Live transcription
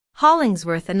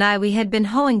Hollingsworth and we had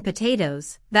been hoeing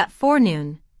potatoes that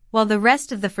forenoon, while the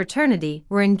rest of the fraternity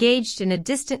were engaged in a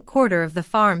distant quarter of the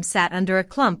farm sat under a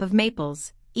clump of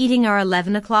maples, eating our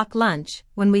 11 o'clock lunch,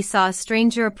 when we saw a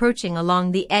stranger approaching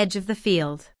along the edge of the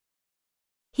field.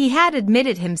 He had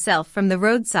admitted himself from the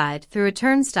roadside through a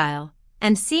turnstile,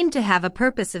 and seemed to have a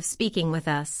purpose of speaking with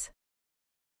us.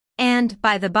 And,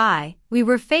 by the by, we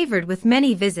were favored with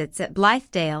many visits at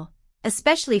Blithedale,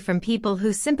 especially from people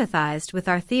who sympathized with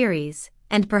our theories,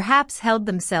 and perhaps held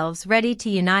themselves ready to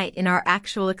unite in our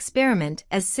actual experiment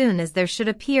as soon as there should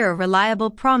appear a reliable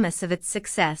promise of its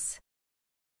success.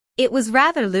 It was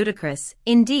rather ludicrous,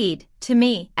 indeed, to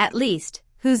me, at least,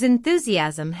 whose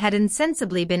enthusiasm had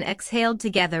insensibly been exhaled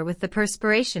together with the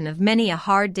perspiration of many a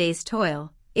hard day's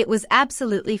toil. It was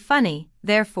absolutely funny,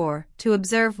 therefore, to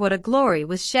observe what a glory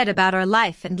was shed about our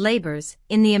life and labors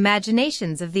in the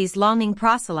imaginations of these longing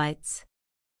proselytes.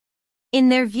 In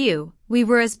their view, we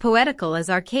were as poetical as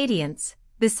Arcadians,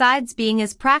 besides being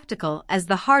as practical as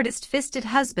the hardest-fisted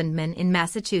husbandmen in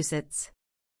Massachusetts.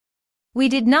 We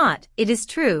did not, it is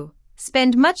true,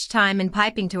 spend much time in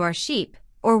piping to our sheep,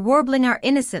 or warbling our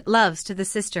innocent loves to the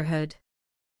sisterhood.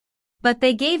 But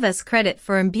they gave us credit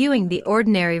for imbuing the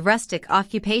ordinary rustic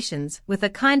occupations with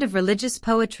a kind of religious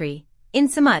poetry,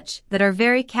 insomuch that our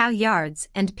very cow yards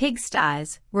and pig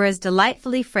sties were as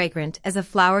delightfully fragrant as a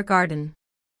flower garden.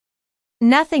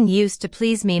 Nothing used to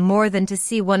please me more than to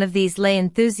see one of these lay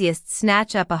enthusiasts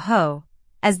snatch up a hoe,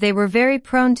 as they were very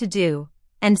prone to do,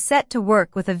 and set to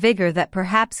work with a vigor that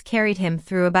perhaps carried him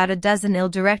through about a dozen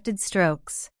ill-directed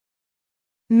strokes.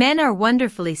 Men are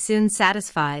wonderfully soon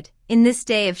satisfied, in this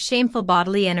day of shameful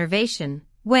bodily enervation,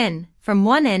 when, from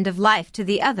one end of life to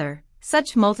the other,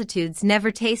 such multitudes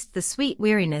never taste the sweet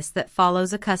weariness that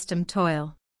follows accustomed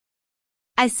toil.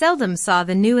 I seldom saw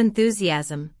the new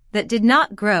enthusiasm that did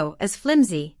not grow as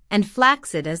flimsy and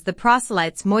flaccid as the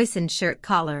proselyte's moistened shirt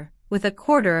collar, with a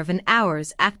quarter of an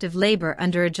hour's active labor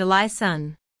under a July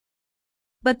sun.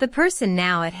 But the person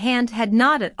now at hand had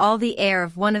not at all the air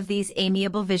of one of these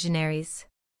amiable visionaries.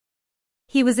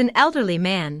 He was an elderly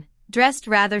man, dressed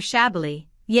rather shabbily,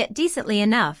 yet decently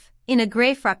enough, in a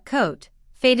grey frock coat,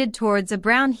 faded towards a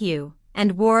brown hue,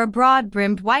 and wore a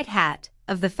broad-brimmed white hat,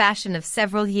 of the fashion of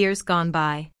several years gone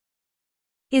by.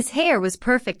 His hair was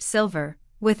perfect silver,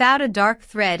 without a dark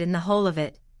thread in the whole of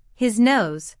it. His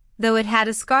nose, though it had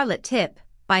a scarlet tip,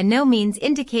 by no means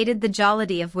indicated the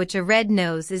jollity of which a red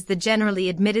nose is the generally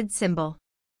admitted symbol.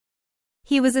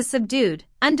 He was a subdued,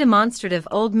 undemonstrative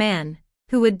old man,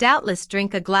 who would doubtless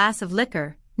drink a glass of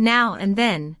liquor, now and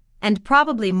then, and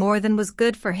probably more than was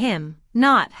good for him,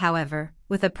 not, however,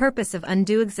 with a purpose of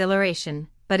undue exhilaration,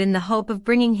 but in the hope of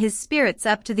bringing his spirits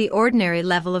up to the ordinary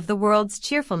level of the world's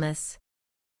cheerfulness.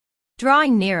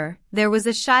 Drawing nearer, there was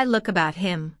a shy look about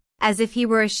him, as if he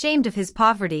were ashamed of his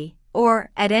poverty, or,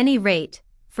 at any rate,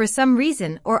 for some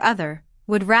reason or other,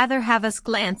 would rather have us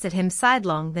glance at him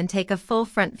sidelong than take a full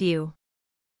front view.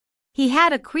 He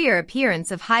had a queer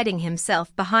appearance of hiding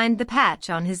himself behind the patch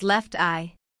on his left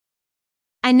eye.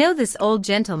 "I know this old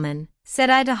gentleman,"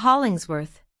 said I to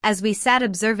Hollingsworth, as we sat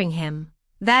observing him.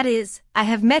 "That is, I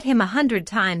have met him 100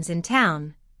 times in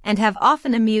town, and have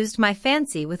often amused my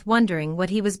fancy with wondering what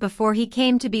he was before he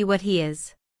came to be what he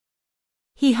is.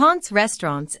 He haunts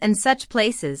restaurants and such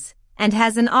places, and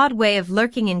has an odd way of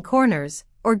lurking in corners,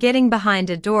 or getting behind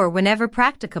a door whenever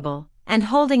practicable, and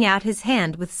holding out his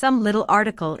hand with some little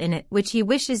article in it which he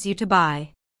wishes you to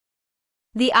buy.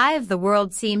 The eye of the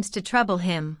world seems to trouble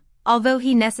him, although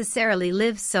he necessarily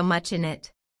lives so much in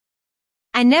it.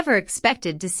 I never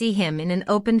expected to see him in an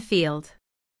open field."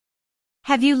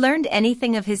 "Have you learned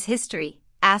anything of his history?"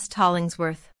 asked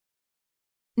Hollingsworth.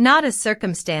 "Not a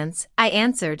circumstance," I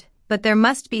answered, "but there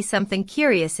must be something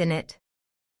curious in it.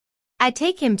 I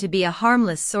take him to be a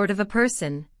harmless sort of a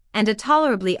person, and a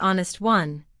tolerably honest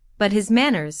one, but his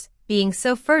manners, being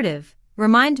so furtive,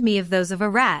 remind me of those of a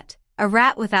rat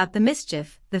without the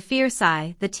mischief, the fierce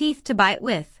eye, the teeth to bite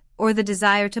with, or the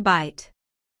desire to bite.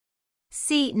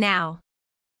 See, now.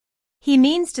 He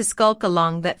means to skulk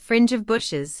along that fringe of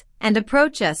bushes, and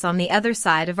approach us on the other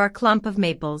side of our clump of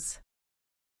maples."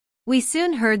 We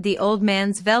soon heard the old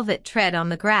man's velvet tread on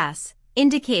the grass,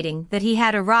 indicating that he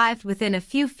had arrived within a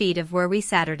few feet of where we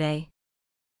Saturday.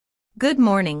 "Good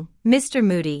morning, Mr.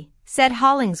 Moody," said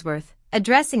Hollingsworth,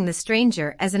 addressing the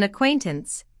stranger as an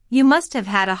acquaintance. "You must have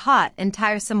had a hot and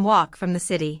tiresome walk from the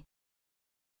city.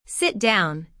 Sit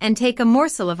down, and take a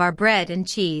morsel of our bread and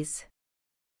cheese."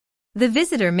 The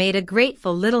visitor made a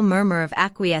grateful little murmur of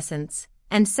acquiescence,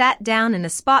 and sat down in a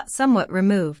spot somewhat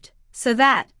removed, so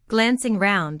that, glancing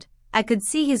round, I could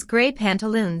see his grey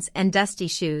pantaloons and dusty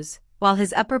shoes, while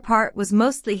his upper part was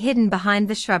mostly hidden behind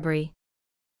the shrubbery.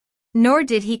 Nor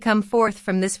did he come forth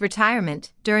from this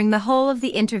retirement during the whole of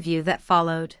the interview that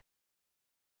followed.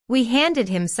 We handed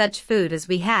him such food as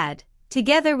we had,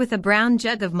 together with a brown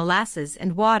jug of molasses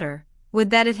and water, would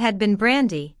that it had been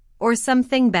brandy, or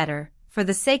something better, for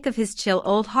the sake of his chill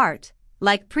old heart,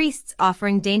 like priests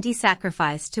offering dainty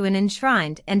sacrifice to an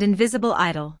enshrined and invisible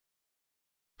idol.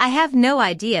 I have no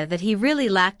idea that he really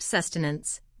lacked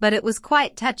sustenance, but it was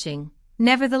quite touching,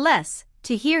 nevertheless,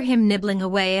 to hear him nibbling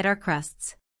away at our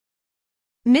crusts.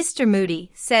 "Mr.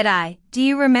 Moody," said I, "do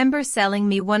you remember selling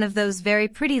me one of those very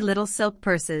pretty little silk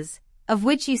purses, of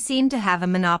which you seem to have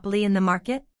a monopoly in the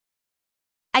market?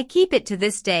 I keep it to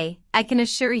this day, I can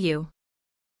assure you."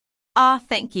 "Ah,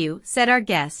 thank you," said our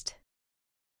guest.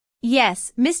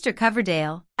 "Yes, Mr.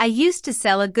 Coverdale, I used to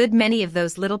sell a good many of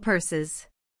those little purses."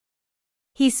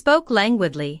 He spoke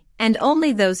languidly, and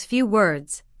only those few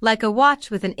words, like a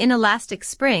watch with an inelastic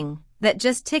spring, that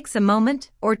just ticks a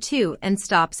moment or two and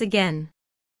stops again.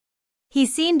 He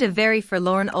seemed a very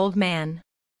forlorn old man.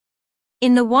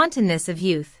 In the wantonness of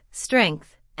youth,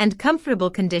 strength, and comfortable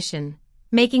condition,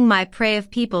 making my prey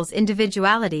of people's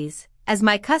individualities, as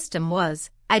my custom was,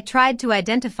 I tried to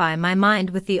identify my mind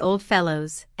with the old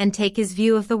fellow's and take his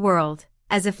view of the world,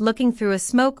 as if looking through a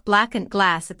smoke-blackened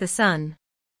glass at the sun.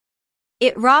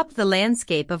 It robbed the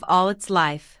landscape of all its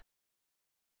life.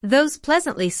 Those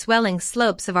pleasantly swelling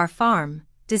slopes of our farm,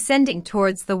 descending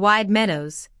towards the wide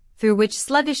meadows, through which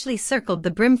sluggishly circled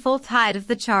the brimful tide of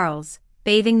the Charles,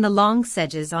 bathing the long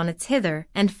sedges on its hither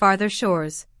and farther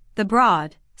shores, the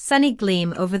broad, sunny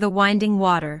gleam over the winding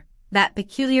water, that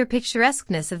peculiar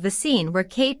picturesqueness of the scene where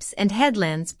capes and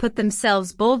headlands put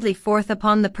themselves boldly forth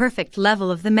upon the perfect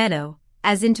level of the meadow,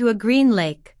 as into a green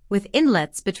lake, with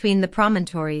inlets between the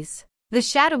promontories, the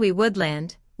shadowy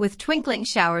woodland, with twinkling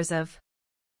showers of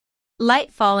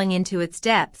light falling into its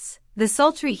depths, the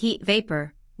sultry heat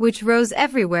vapor, which rose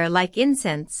everywhere like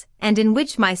incense, and in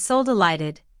which my soul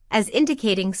delighted, as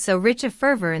indicating so rich a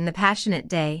fervor in the passionate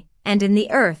day, and in the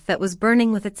earth that was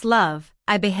burning with its love.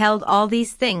 I beheld all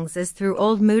these things as through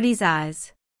old Moody's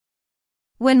eyes.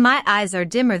 When my eyes are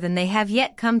dimmer than they have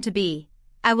yet come to be,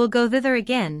 I will go thither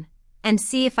again, and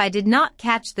see if I did not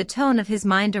catch the tone of his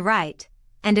mind aright,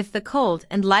 and if the cold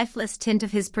and lifeless tint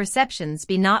of his perceptions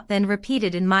be not then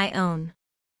repeated in my own.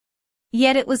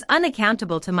 Yet it was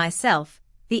unaccountable to myself,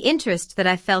 the interest that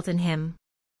I felt in him.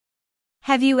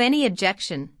 "Have you any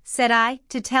objection," said I,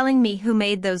 "to telling me who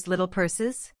made those little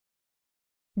purses?"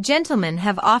 "Gentlemen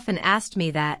have often asked me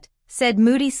that," said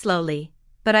Moody slowly,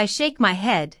 "but I shake my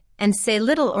head, and say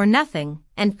little or nothing,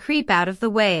 and creep out of the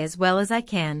way as well as I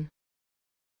can.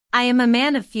 I am a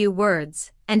man of few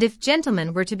words, and if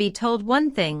gentlemen were to be told one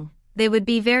thing, they would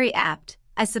be very apt,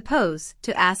 I suppose,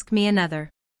 to ask me another.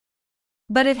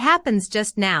 But it happens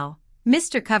just now,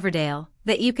 Mr. Coverdale,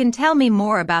 that you can tell me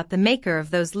more about the maker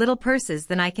of those little purses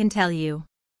than I can tell you."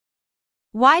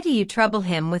 "Why do you trouble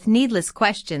him with needless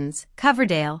questions,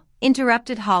 Coverdale?"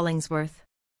 interrupted Hollingsworth.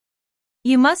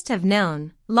 "You must have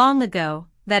known, long ago,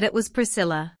 that it was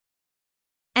Priscilla.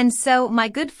 And so, my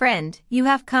good friend, you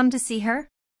have come to see her?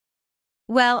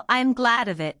 Well, I am glad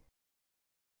of it.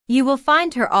 You will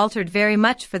find her altered very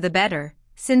much for the better,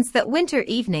 since that winter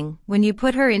evening when you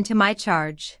put her into my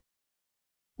charge.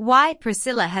 Why,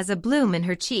 Priscilla has a bloom in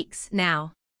her cheeks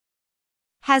now."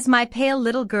 "Has my pale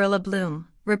little girl a bloom?"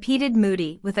 repeated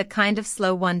Moody with a kind of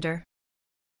slow wonder.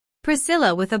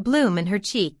 "Priscilla with a bloom in her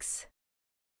cheeks.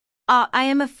 Ah, I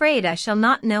am afraid I shall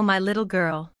not know my little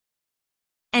girl."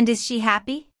 "And is she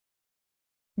happy?"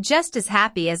 "Just as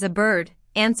happy as a bird,"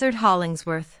 answered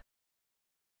Hollingsworth.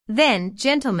 "Then,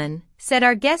 gentlemen," said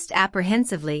our guest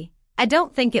apprehensively, "I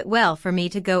don't think it well for me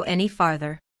to go any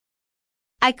farther.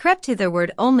 I crept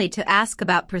hitherward only to ask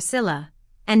about Priscilla,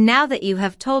 and now that you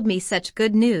have told me such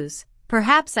good news,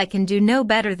 perhaps I can do no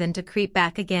better than to creep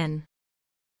back again.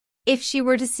 If she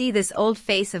were to see this old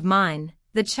face of mine,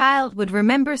 the child would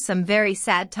remember some very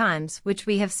sad times which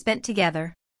we have spent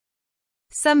together."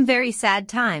 "Some very sad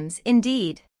times,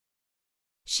 indeed."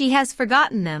 "She has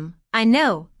forgotten them, I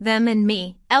know, them and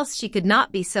me, else she could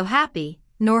not be so happy,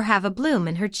 nor have a bloom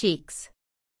in her cheeks."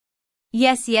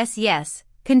 "Yes, yes, yes,"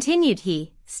 continued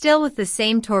he, still with the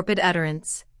same torpid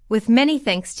utterance, "with many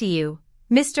thanks to you,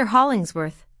 Mr.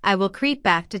 Hollingsworth, I will creep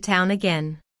back to town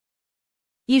again."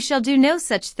 "You shall do no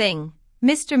such thing,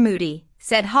 Mr. Moody,"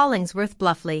 said Hollingsworth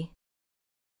bluffly.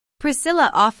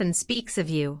 "Priscilla often speaks of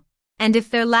you, and if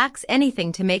there lacks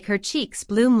anything to make her cheeks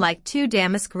bloom like two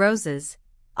damask roses,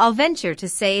 I'll venture to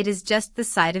say it is just the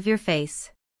sight of your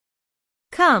face.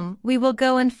 Come, we will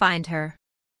go and find her."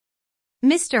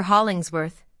 Mr.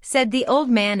 Hollingsworth, said the old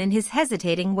man in his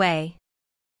hesitating way.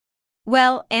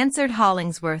 Well, answered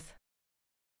Hollingsworth.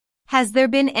 Has there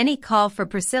been any call for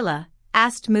Priscilla?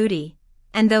 Asked Moody,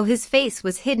 and though his face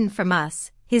was hidden from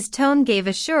us, his tone gave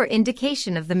a sure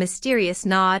indication of the mysterious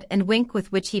nod and wink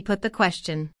with which he put the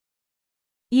question.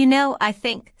 You know, I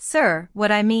think, sir,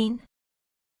 what I mean?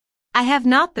 I have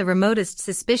not the remotest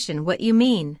suspicion what you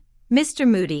mean, Mr.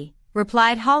 Moody,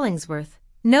 replied Hollingsworth.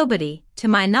 Nobody, to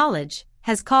my knowledge,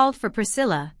 has called for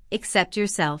Priscilla, except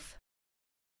yourself.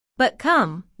 But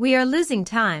come, we are losing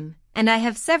time, and I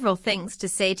have several things to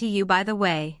say to you by the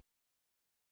way.